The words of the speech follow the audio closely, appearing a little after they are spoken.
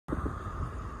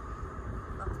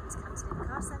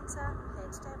car centre, here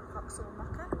today with Vauxhall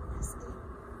Mokka SE,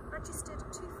 registered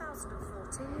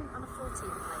 2014 on a 14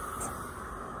 plate.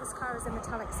 This car is a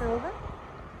metallic silver.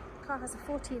 The car has a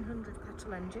 1400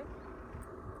 petrol engine,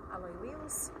 alloy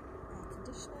wheels, air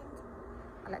conditioning,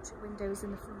 electric windows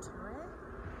in the front and rear,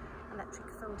 electric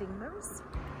folding mirrors,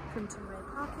 front and rear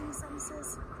parking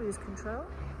sensors, cruise control,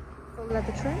 full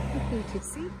leather trim with heated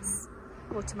seats,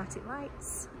 automatic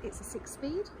lights. It's a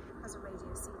 6-speed, has a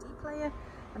radio CD player,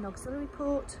 an auxiliary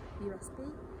port, USB,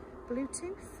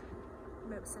 Bluetooth,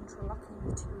 remote central locking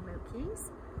with 2 remote keys,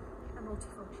 a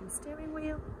multifunction steering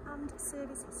wheel and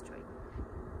service history.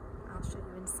 I'll show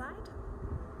you inside.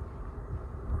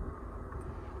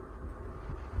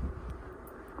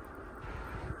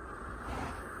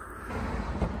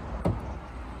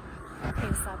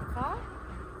 Inside the car,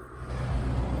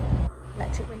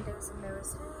 electric windows and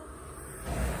mirrors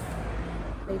here,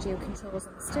 radio controls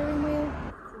on the steering wheel,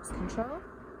 cruise control,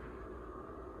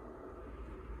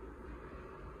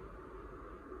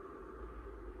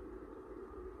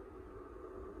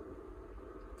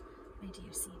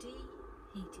 radio CD,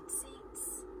 heated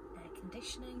seats, air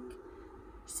conditioning,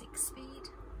 6-speed,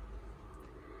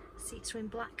 seats are in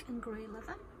black and grey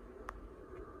leather.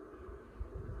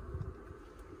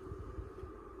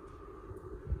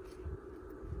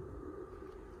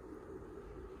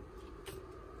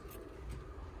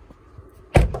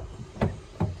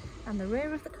 And the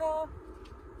rear of the car,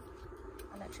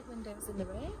 electric windows in the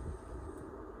rear,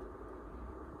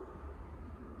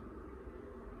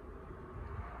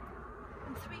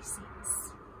 and 3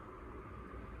 seats.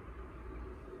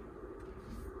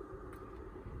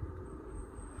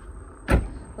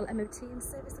 We'll MOT and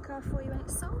service the car for you when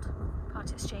it's sold. Part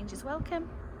exchange is welcome.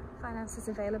 Finance is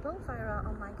available via our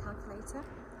online calculator.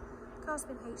 The car's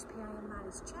been HPI and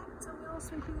mileage checked, and we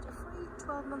also include a free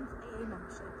 12-month AA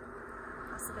membership.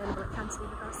 That's available at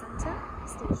Cantilever Centre,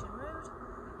 Station Road,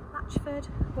 Latchford,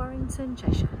 Warrington,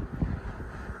 Cheshire.